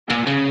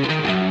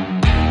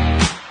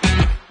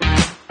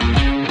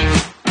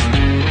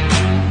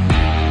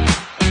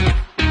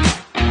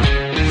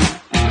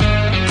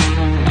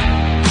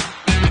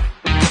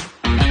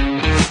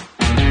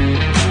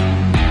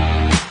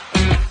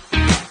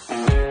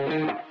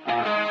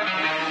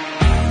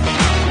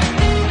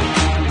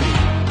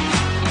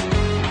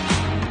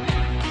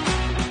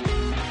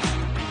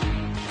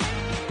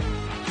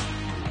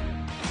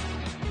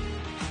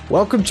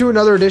Welcome to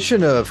another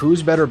edition of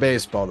Who's Better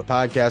Baseball, the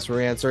podcast where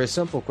we answer a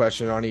simple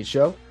question on each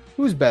show.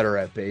 Who's better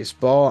at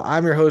baseball?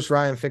 I'm your host,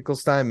 Ryan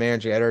Finkelstein,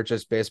 managing editor at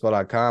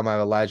justbaseball.com. I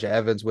have Elijah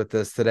Evans with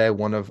us today,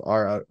 one of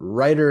our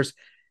writers,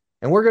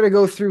 and we're going to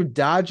go through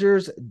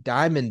Dodgers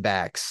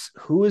Diamondbacks.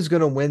 Who is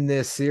going to win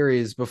this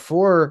series?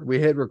 Before we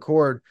hit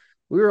record,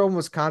 we were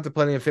almost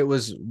contemplating if it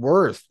was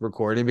worth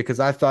recording because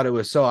I thought it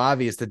was so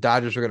obvious the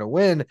Dodgers were going to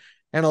win.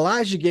 And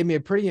Elijah gave me a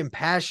pretty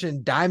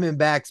impassioned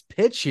Diamondbacks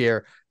pitch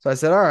here. So I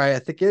said, all right, I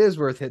think it is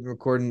worth hitting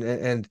record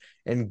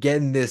and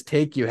getting this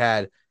take you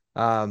had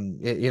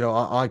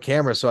on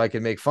camera so I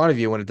can make fun of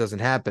you when it doesn't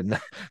happen.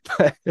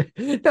 But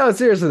no,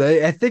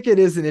 seriously, I think it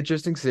is an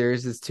interesting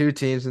series. It's two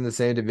teams in the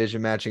same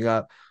division matching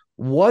up.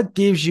 What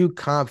gives you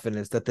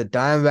confidence that the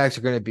Diamondbacks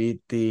are going to beat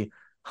the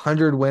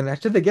 100 win?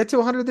 Did they get to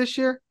 100 this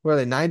year? Were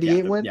they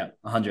 98 win? Yeah,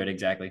 100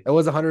 exactly. It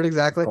was 100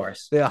 exactly. Of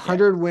course. The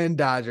 100 win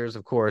Dodgers,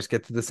 of course,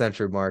 get to the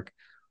century mark.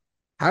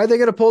 How are they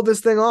going to pull this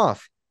thing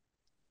off?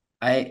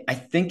 I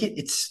think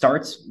it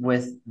starts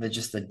with the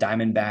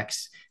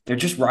Diamondbacks. They're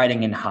just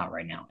riding in hot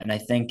right now. And I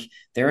think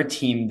they're a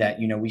team that,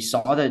 we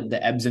saw the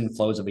ebbs and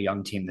flows of a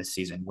young team this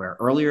season, where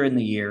earlier in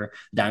the year,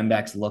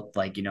 Diamondbacks looked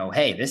like,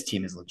 hey, this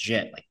team is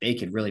legit. Like they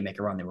could really make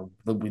a run. They were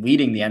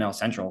leading the NL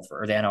Central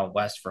or the NL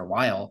West for a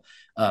while.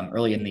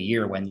 Early in the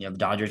year when the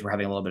Dodgers were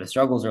having a little bit of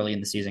struggles early in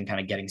the season, kind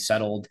of getting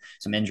settled,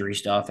 some injury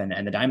stuff, and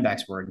the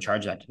Diamondbacks were in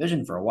charge of that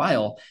division for a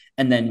while.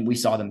 And then we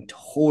saw them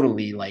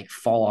totally like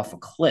fall off a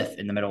cliff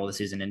in the middle of the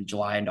season in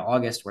July into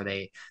August, where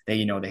they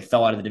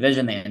fell out of the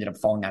division. They ended up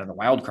falling out of the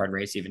wild card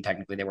race. Even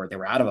technically, they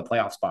were out of a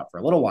playoff spot for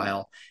a little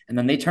while, and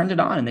then they turned it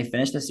on and they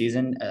finished the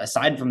season.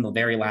 Aside from the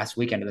very last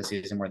weekend of the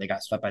season where they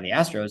got swept by the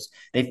Astros,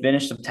 they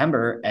finished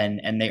September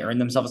and they earned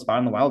themselves a spot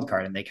in the wild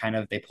card. And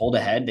they pulled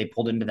ahead. They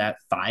pulled into that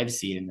 5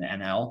 seed in the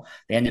NL.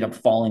 They ended up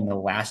falling the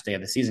last day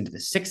of the season to the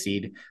 6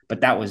 seed,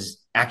 but that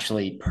was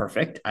actually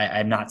perfect.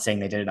 I'm not saying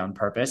they did it on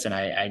purpose, and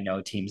I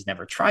know teams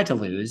never try to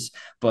lose,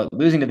 but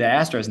losing to the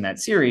Astros in that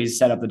series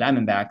set up the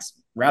Diamondbacks,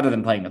 rather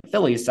than playing the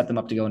Phillies, set them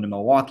up to go into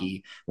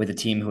Milwaukee with a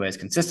team who has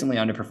consistently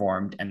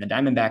underperformed. And the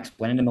Diamondbacks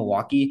went into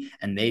Milwaukee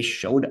and they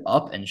showed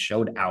up and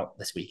showed out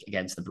this week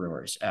against the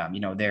Brewers.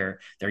 Their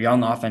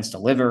young offense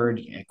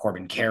delivered.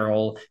 Corbin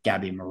Carroll,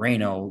 Gabby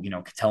Moreno,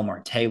 Ketel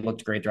Marte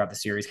looked great throughout the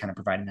series, kind of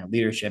providing that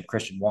leadership.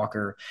 Christian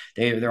Walker,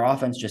 their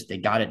offense they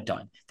got it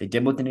done. They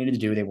did what they needed to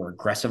do. They were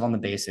aggressive on the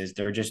bases.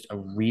 They're just a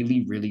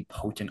really, really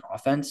potent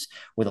offense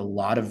with a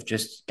lot of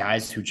just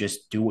guys who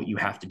just do what you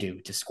have to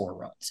do to score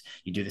runs.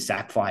 You do the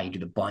sac fly, you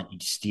do the bunt, you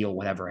steal,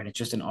 whatever. And it's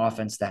just an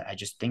offense that I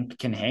just think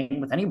can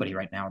hang with anybody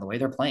right now, the way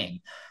they're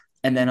playing.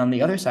 And then on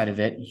the other side of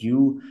it,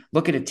 you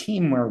look at a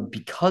team where,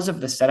 because of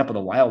the setup of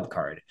the wild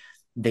card,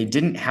 they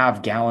didn't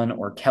have Gallen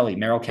or Kelly.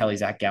 Merrill Kelly,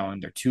 Zach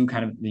Gallen. They're two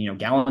kind of,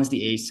 Gallen's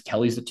the ace,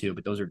 Kelly's the two,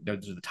 but those are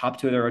the top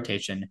two of their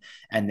rotation.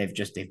 And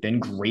they've been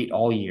great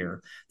all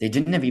year. They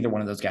didn't have either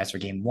one of those guys for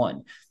game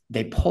one.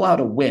 They pull out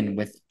a win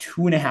with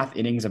 2.5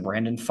 innings of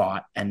Brandon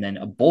Pfaadt and then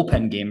a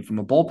bullpen game from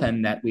a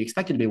bullpen that we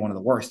expected to be one of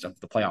the worst of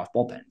the playoff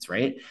bullpens,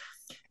 right?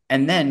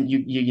 And then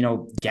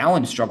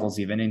Gallen struggles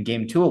even in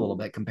game two a little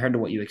bit compared to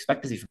what you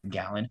expect to see from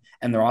Gallen,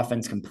 and their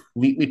offense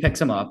completely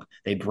picks him up.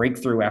 They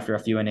break through after a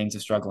few innings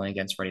of struggling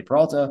against Freddie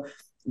Peralta.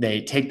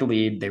 They take the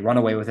lead. They run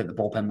away with it. The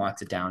bullpen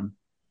locks it down,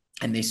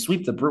 and they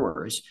sweep the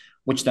Brewers,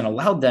 which then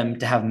allowed them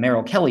to have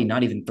Merrill Kelly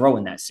not even throw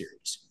in that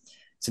series.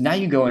 So now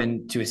you go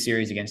into a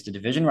series against a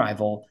division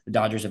rival. The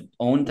Dodgers have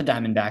owned the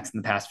Diamondbacks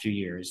in the past few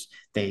years.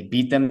 They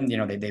beat them.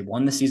 They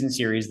won the season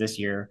series this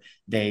year.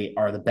 They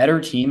are the better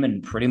team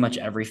in pretty much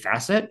every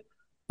facet.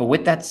 But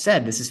with that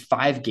said, this is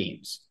 5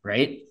 games,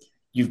 right?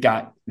 You've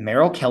got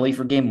Merrill Kelly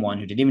for game one,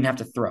 who didn't even have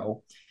to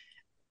throw.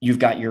 You've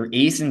got your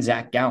ace and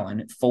Zach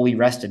Gallen fully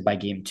rested by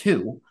game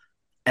two.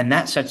 And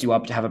that sets you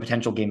up to have a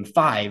potential game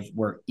 5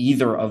 where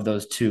either of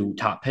those two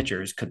top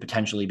pitchers could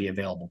potentially be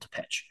available to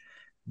pitch.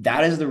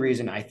 That is the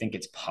reason I think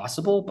it's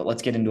possible, but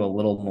let's get into a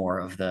little more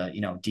of the,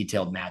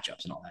 detailed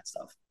matchups and all that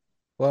stuff.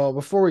 Well,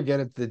 before we get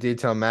into the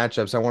detailed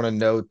matchups, I want to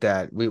note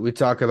that we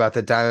talk about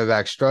the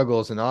Diamondback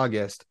struggles in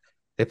August.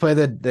 They played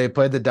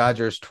the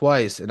Dodgers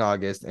twice in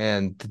August,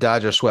 and the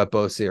Dodgers swept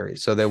both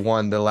series. So they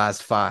won the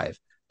last 5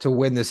 to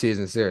win the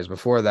season series.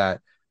 Before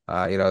that,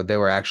 they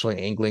were actually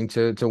angling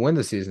to win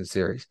the season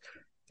series.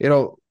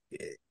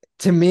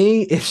 To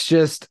me, it's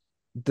just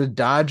the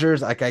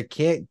Dodgers. Like, I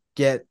can't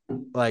get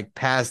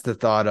past the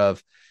thought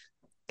of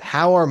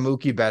how are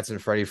Mookie Betts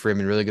and Freddie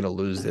Freeman really going to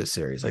lose this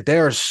series? Like, they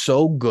are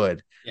so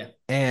good. Yeah.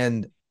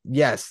 And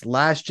yes,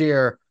 last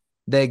year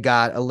they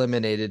got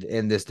eliminated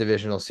in this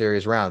divisional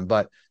series round,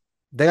 but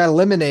they got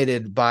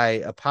eliminated by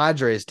a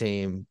Padres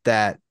team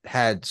that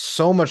had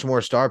so much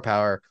more star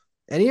power,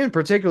 and even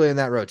particularly in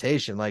that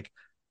rotation. Like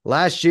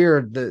last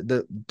year,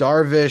 the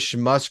Darvish,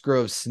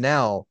 Musgrove,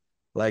 Snell,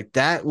 like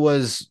that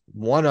was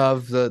one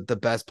of the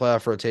best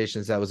playoff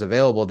rotations that was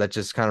available that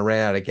just kind of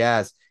ran out of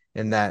gas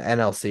in that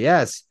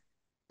NLCS.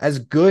 As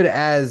good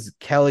as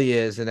Kelly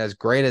is and as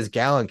great as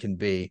Gallen can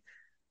be,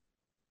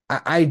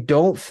 I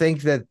don't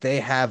think that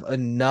they have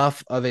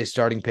enough of a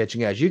starting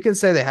pitching edge. You can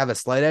say they have a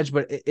slight edge,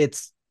 but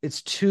it's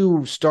it's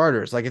two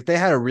starters. Like if they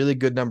had a really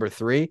good number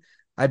three,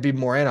 I'd be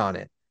more in on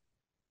it.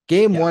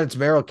 Game Yeah. one, it's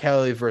Merrill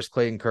Kelly versus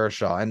Clayton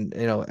Kershaw. And,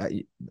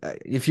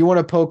 if you want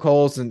to poke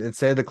holes and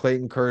say the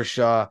Clayton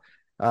Kershaw,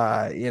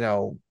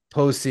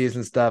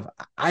 postseason stuff,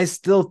 I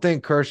still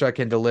think Kershaw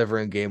can deliver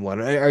in game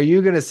one. Are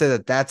you going to say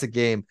that that's a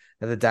game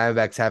that the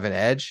Diamondbacks have an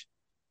edge?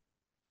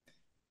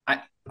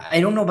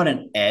 I don't know about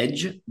an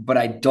edge, but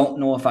I don't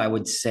know if I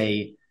would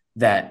say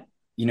that,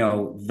 I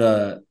don't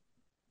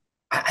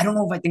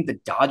know if I think the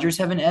Dodgers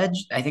have an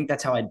edge. I think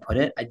that's how I'd put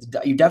it.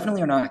 You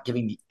definitely are not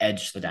giving the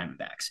edge to the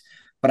Diamondbacks,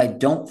 but I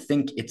don't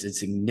think it's a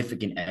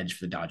significant edge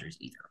for the Dodgers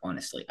either.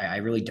 Honestly, I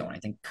really don't. I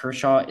think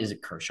Kershaw is a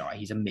Kershaw.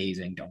 He's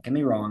amazing. Don't get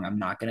me wrong. I'm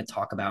not going to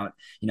talk about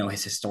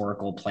his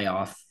historical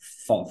playoff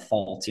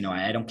faults.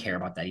 I don't care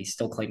about that. He's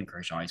still Clayton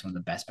Kershaw. He's one of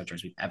the best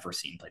pitchers we've ever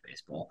seen play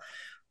baseball.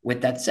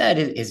 With that said,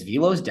 his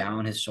velo's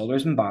down, his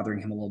shoulder's been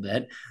bothering him a little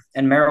bit.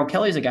 And Merrill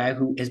Kelly's a guy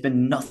who has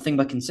been nothing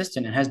but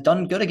consistent and has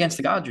done good against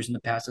the Dodgers in the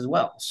past as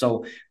well.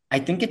 So I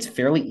think it's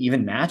fairly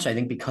even match. I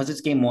think because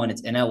it's game one,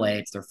 it's in LA,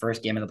 it's their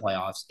first game of the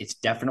playoffs. It's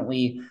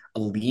definitely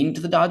a lean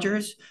to the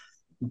Dodgers.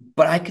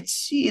 But I could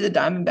see the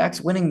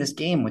Diamondbacks winning this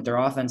game with their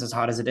offense as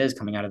hot as it is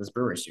coming out of this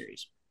Brewers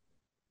series.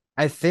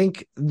 I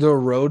think the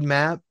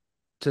roadmap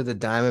to the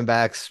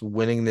Diamondbacks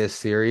winning this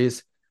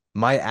series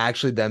might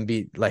actually then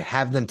be like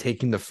have them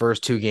taking the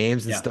first two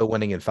games and Yeah. still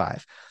winning in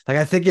five. Like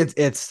I think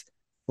it's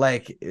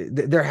like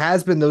there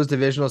has been those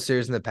divisional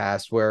series in the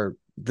past where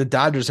the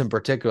Dodgers in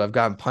particular have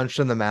gotten punched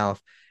in the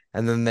mouth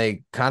and then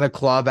they kind of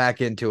claw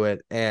back into it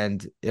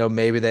and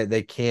maybe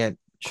they can't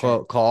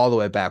Sure. call all the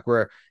way back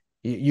where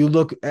you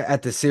look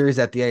at the series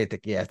at the end, you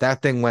think, yeah, if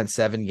that thing went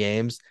 7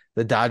 games,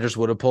 the Dodgers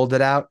would have pulled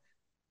it out.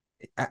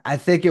 I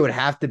think it would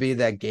have to be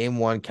that game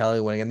one Kelly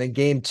winning, and then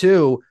game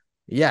two,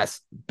 yes,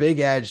 big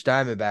edge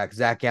Diamondback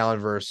Zach Allen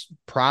versus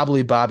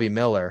probably Bobby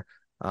Miller,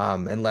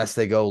 unless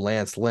they go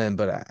Lance Lynn,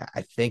 but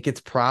I think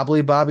it's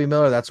probably Bobby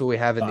Miller. That's what we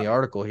have in the Bobby.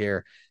 article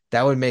here.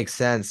 That would make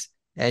sense,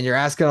 and you're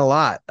asking a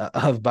lot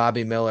of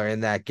Bobby Miller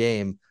in that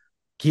game.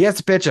 He has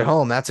to pitch at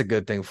home. That's a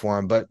good thing for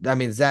him, but I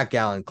mean Zach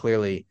Allen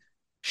clearly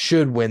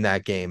should win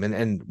that game,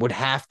 and would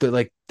have to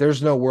like.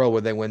 There's no world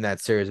where they win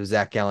that series if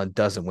Zach Allen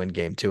doesn't win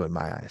game two in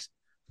my eyes.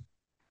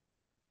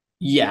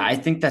 Yeah, I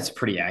think that's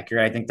pretty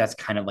accurate. I think that's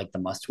kind of like the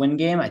must win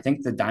game. I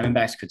think the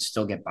Diamondbacks could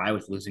still get by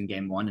with losing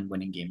game one and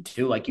winning game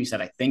two. Like you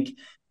said, I think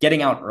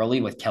getting out early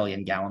with Kelly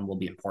and Gallen will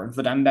be important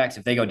for the Diamondbacks.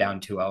 If they go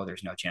down 2-0,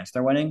 there's no chance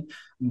they're winning.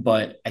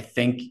 But I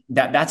think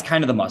that's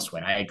kind of the must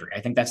win. I agree.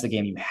 I think that's the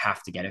game you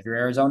have to get if you're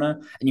Arizona.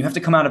 And you have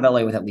to come out of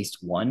LA with at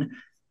least one.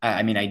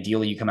 I mean,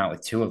 ideally, you come out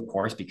with two, of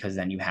course, because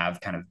then you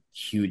have kind of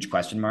huge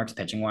question marks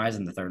pitching wise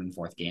in the third and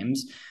fourth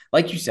games.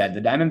 Like you said,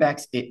 the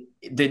Diamondbacks,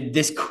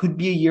 this could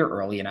be a year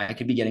early, and I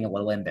could be getting a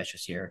little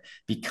ambitious here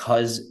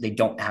because they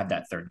don't have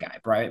that third guy.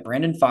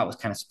 Brandon Pfaadt was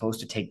kind of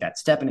supposed to take that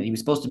step, and he was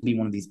supposed to be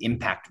one of these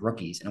impact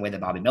rookies in a way that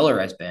Bobby Miller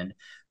has been,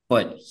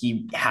 but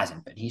he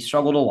hasn't been. He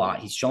struggled a lot.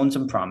 He's shown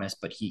some promise,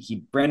 but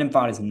Brandon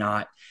Pfaadt is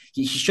not.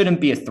 He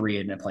shouldn't be a three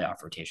in a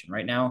playoff rotation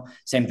right now.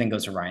 Same thing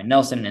goes to Ryan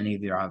Nelson and any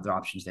of the other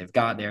options they've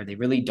got there. They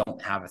really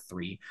don't have a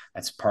three.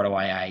 That's part of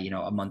why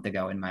a month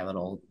ago in my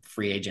little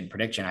free agent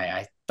prediction,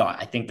 I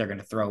think they're going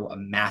to throw a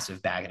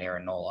massive bag at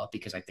Aaron Nola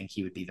because I think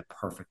he would be the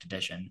perfect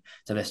addition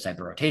to this type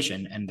of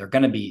rotation. And they're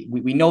going to be,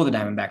 we know the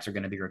Diamondbacks are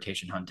going to be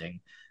rotation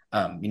hunting,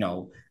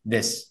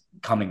 this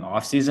coming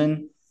off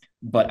season.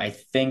 But I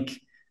think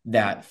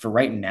that for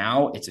right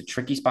now, it's a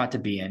tricky spot to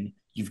be in.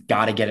 You've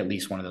got to get at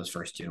least one of those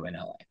first two in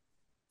LA.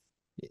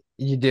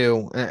 You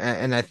do.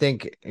 And I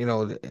think,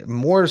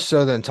 more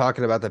so than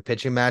talking about the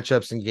pitching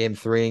matchups in game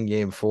three and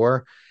game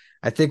four,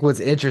 I think what's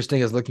interesting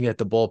is looking at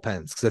the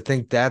bullpens because I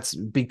think that's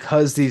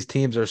because these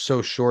teams are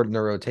so short in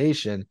the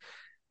rotation.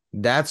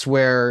 That's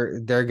where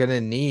they're going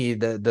to need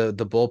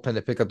the bullpen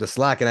to pick up the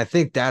slack. And I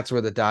think that's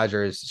where the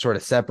Dodgers sort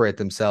of separate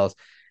themselves.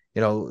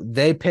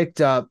 They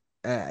picked up,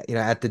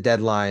 at the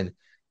deadline,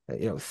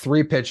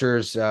 three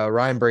pitchers,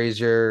 Ryan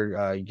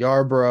Brazier,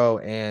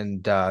 Yarbrough,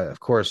 and of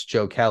course,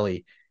 Joe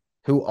Kelly,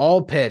 who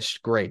all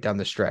pitched great down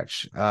the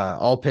stretch,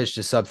 all pitched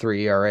to sub-3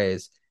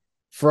 ERAs.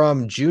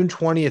 From June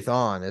 20th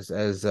on,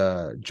 as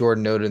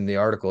Jordan noted in the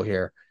article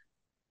here,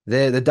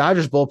 the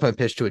Dodgers bullpen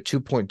pitched to a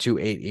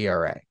 2.28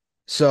 ERA.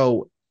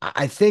 So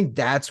I think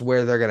that's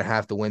where they're going to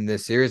have to win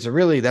this series. And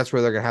really, that's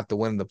where they're going to have to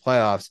win the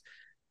playoffs.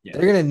 Yeah.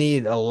 They're going to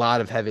need a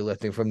lot of heavy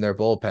lifting from their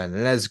bullpen.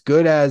 And as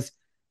good as,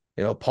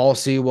 Paul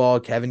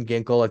Sewald, Kevin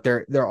Ginkel, like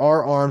there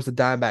are arms the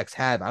Diamondbacks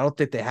have. I don't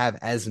think they have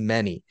as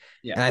many.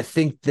 Yeah. And I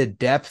think the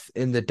depth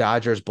in the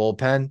Dodgers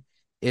bullpen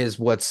is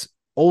what's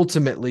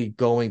ultimately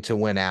going to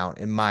win out,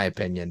 in my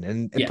opinion,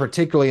 and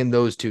particularly in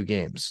those two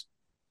games.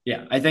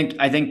 Yeah, I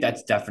think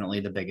that's definitely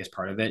the biggest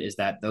part of it is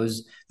that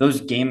those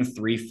game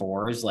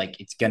 3-4s, like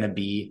it's gonna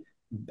be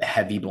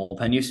heavy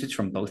bullpen usage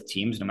from both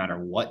teams, no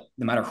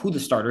matter who the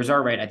starters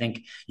are, right? I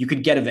think you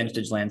could get a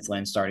vintage Lance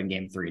Lynn starting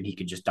game three and he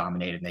could just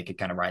dominate and they could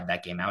kind of ride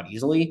that game out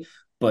easily.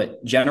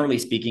 But generally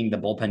speaking, the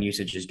bullpen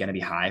usage is going to be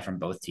high from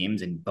both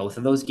teams in both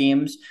of those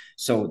games.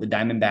 So the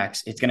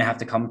Diamondbacks, it's going to have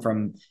to come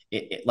from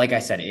like I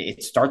said,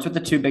 it starts with the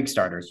two big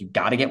starters. You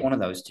got to get one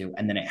of those two,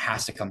 and then it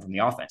has to come from the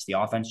offense. The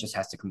offense just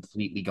has to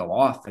completely go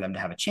off for them to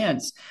have a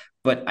chance.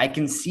 But I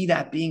can see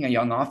that being a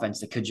young offense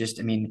that could just,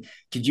 I mean,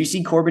 could you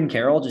see Corbin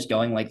Carroll just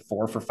going like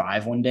 4 for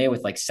 5 one day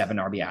with like 7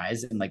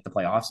 RBIs in like the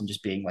playoffs and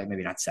just being like,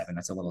 maybe not seven,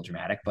 that's a little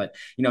dramatic, but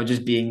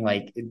just being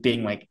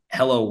like,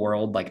 hello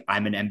world, like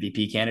I'm an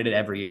MVP candidate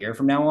every year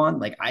from now on.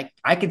 Like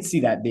I could see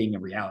that being a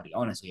reality,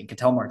 honestly. And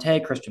Ketel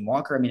Marte, Christian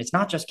Walker. I mean, it's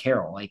not just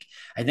Carroll. Like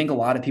I think a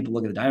lot of people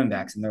look at the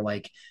Diamondbacks and they're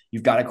like,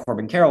 you've got a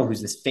Corbin Carroll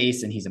who's this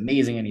face and he's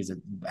amazing and he's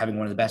having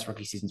one of the best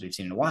rookie seasons we've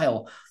seen in a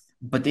while,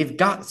 but they've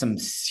got some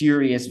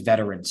serious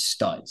veteran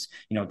studs.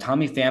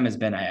 Tommy Pham has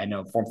been, I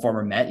know,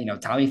 former Met,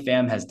 Tommy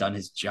Pham has done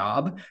his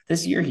job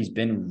this year. He's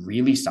been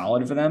really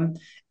solid for them.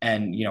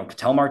 And,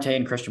 Ketel Marte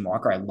and Christian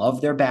Walker, I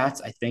love their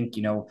bats. I think,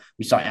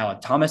 we saw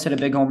Alec Thomas hit a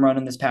big home run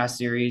in this past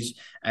series.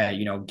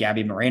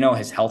 Gabby Moreno,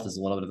 his health is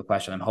a little bit of a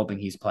question. I'm hoping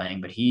he's playing,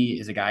 but he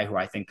is a guy who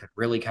I think could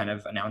really kind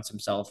of announce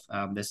himself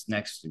this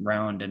next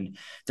round. And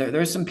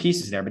there's some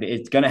pieces there, but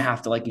it's going to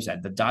have to, like you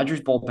said, the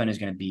Dodgers bullpen is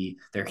going to be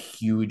their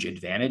huge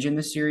advantage in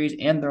this series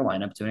and their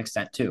lineup to an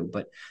extent too.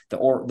 But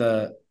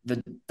the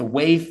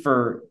way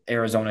for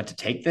Arizona to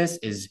take this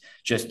is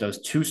just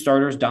those two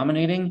starters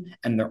dominating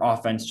and their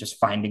offense just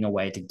finding a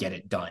way to get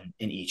it done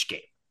in each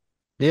game.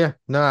 Yeah,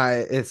 no,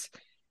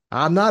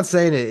 I'm not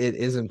saying it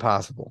isn't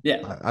possible.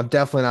 Yeah. I'm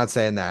definitely not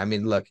saying that. I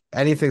mean, look,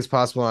 anything's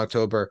possible in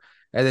October,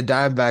 and the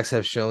Diamondbacks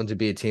have shown to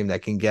be a team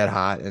that can get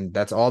hot, and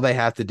that's all they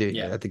have to do.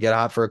 Yeah. They have to get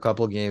hot for a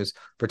couple of games,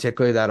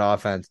 particularly that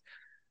offense.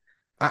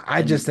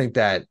 I just think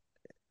that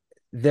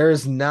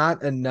there's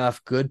not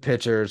enough good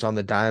pitchers on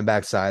the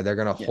Diamondback side. They're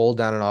going to hold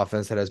down an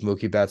offense that has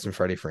Mookie Betts and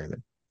Freddie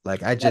Freeman. Like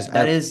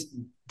that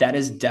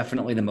is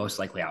definitely the most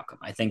likely outcome.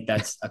 I think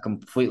that's a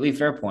completely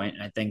fair point,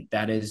 and I think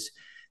that's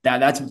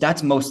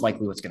most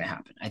likely what's going to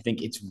happen. I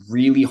think it's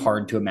really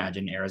hard to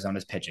imagine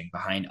Arizona's pitching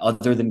behind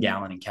other than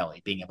Gallen and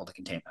Kelly being able to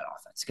contain that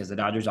offense, because the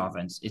Dodgers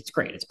offense, it's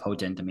great. It's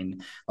potent. I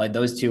mean, like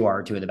those two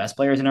are two of the best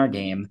players in our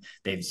game.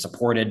 They've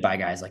supported by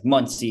guys like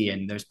Muncy,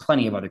 and there's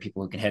plenty of other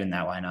people who can hit in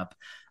that lineup.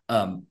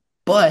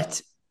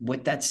 But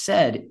with that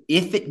said,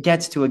 if it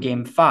gets to a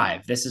game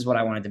 5, this is what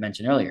I wanted to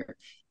mention earlier.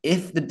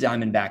 If the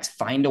Diamondbacks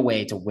find a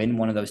way to win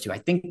one of those two, I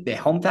think the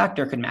home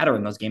factor could matter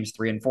in those games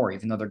 3 and 4,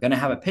 even though they're going to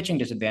have a pitching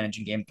disadvantage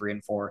in game 3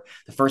 and 4,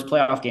 the first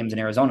playoff games in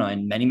Arizona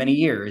in many, many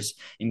years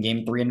in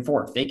game 3 and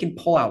 4. If they can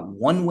pull out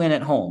one win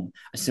at home,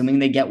 assuming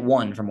they get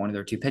one from one of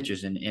their two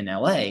pitchers in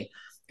LA,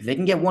 if they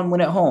can get one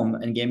win at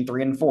home in game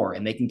 3 and 4,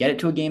 and they can get it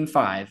to a game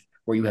 5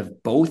 where you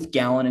have both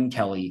Gallen and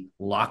Kelly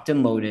locked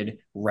and loaded,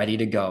 ready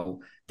to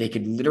go, they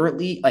could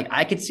literally, like,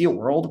 I could see a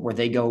world where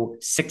they go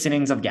 6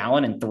 innings of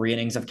Gallen and 3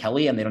 innings of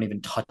Kelly, and they don't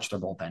even touch their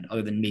bullpen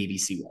other than maybe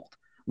Seawold.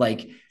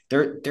 Like,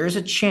 there's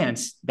a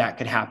chance that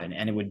could happen,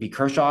 and it would be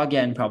Kershaw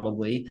again,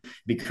 probably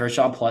be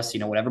Kershaw plus,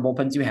 whatever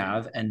bullpens you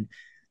have. And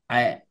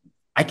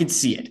I could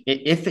see it.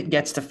 If it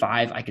gets to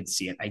 5, I could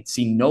see it. I'd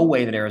see no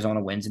way that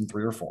Arizona wins in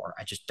 3 or 4.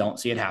 I just don't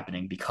see it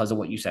happening because of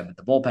what you said with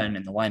the bullpen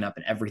and the lineup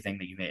and everything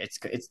that you made.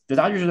 It's the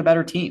Dodgers are the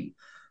better team,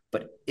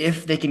 but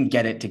if they can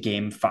get it to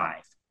game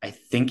 5, I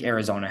think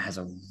Arizona has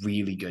a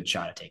really good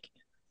shot at taking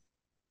it.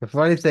 The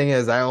funny thing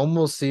is, I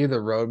almost see the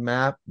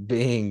roadmap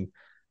being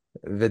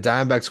the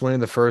Diamondbacks winning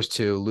the first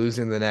 2,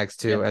 losing the next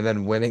 2, and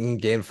then winning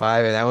game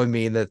 5. And that would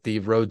mean that the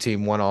road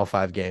team won all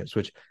 5 games,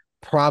 which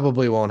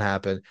probably won't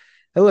happen.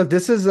 And look,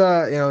 this is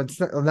it's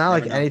not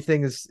like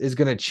anything is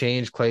going to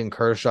change Clayton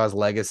Kershaw's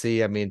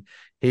legacy. I mean,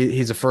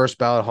 he's a first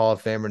ballot Hall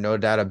of Famer, no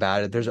doubt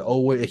about it. There's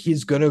always,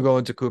 he's going to go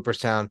into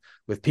Cooperstown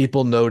with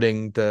people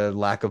noting the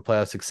lack of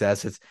playoff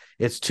success.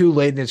 It's too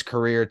late in his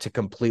career to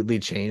completely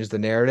change the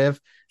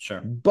narrative. Sure.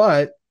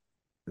 But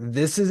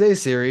this is a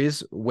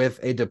series with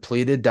a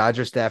depleted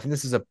Dodger staff, and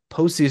this is a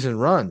postseason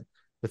run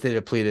with a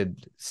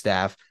depleted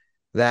staff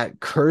that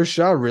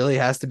Kershaw really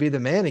has to be the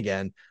man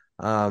again,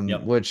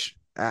 which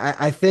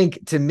I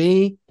think, to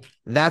me,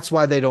 that's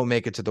why they don't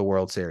make it to the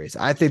World Series.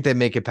 I think they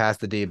make it past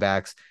the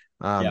D-backs.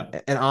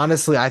 And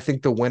honestly, I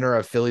think the winner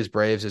of Phillies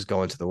Braves is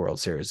going to the World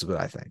Series, is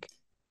what I think.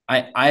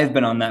 I've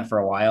been on that for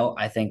a while.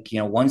 I think,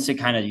 once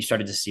you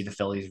started to see the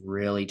Phillies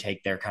really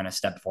take their kind of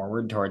step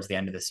forward towards the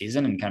end of the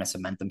season and kind of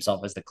cement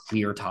themselves as the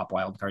clear top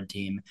wildcard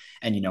team.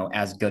 And,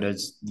 as good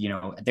as,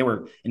 they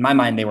were, in my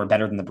mind, they were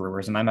better than the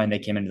Brewers. In my mind, they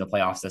came into the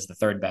playoffs as the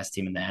 3rd best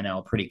team in the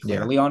NL pretty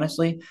clearly,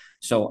 honestly.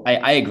 So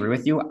I agree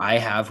with you. I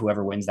have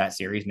whoever wins that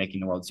series making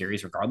the World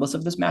Series, regardless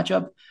of this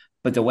matchup.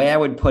 But the way I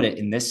would put it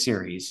in this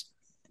series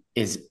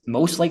is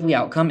most likely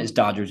outcome is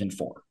Dodgers in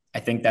 4. I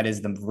think that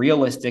is the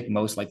realistic,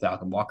 most likely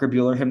outcome. Walker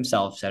Buehler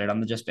himself said it on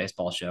the Just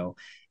Baseball show.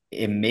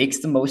 It makes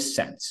the most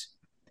sense.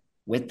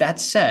 With that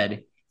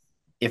said,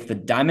 if the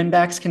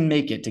Diamondbacks can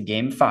make it to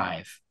game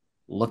 5,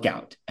 look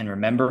out. And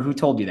remember who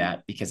told you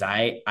that, because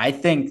I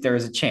think there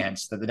is a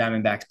chance that the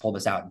Diamondbacks pull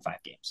this out in 5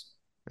 games.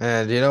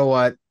 And you know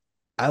what?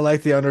 I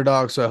like the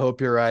underdog, so I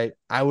hope you're right.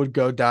 I would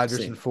go Dodgers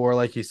in 4,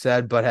 like you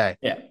said, but hey.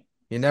 Yeah.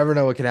 You never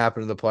know what can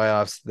happen in the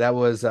playoffs. That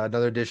was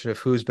another edition of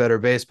Who's Better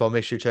Baseball.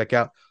 Make sure you check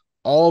out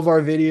all of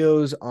our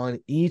videos on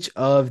each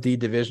of the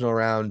divisional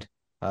round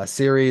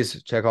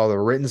series. Check all the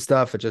written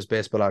stuff at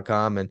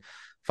justbaseball.com and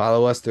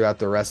follow us throughout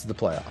the rest of the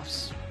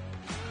playoffs.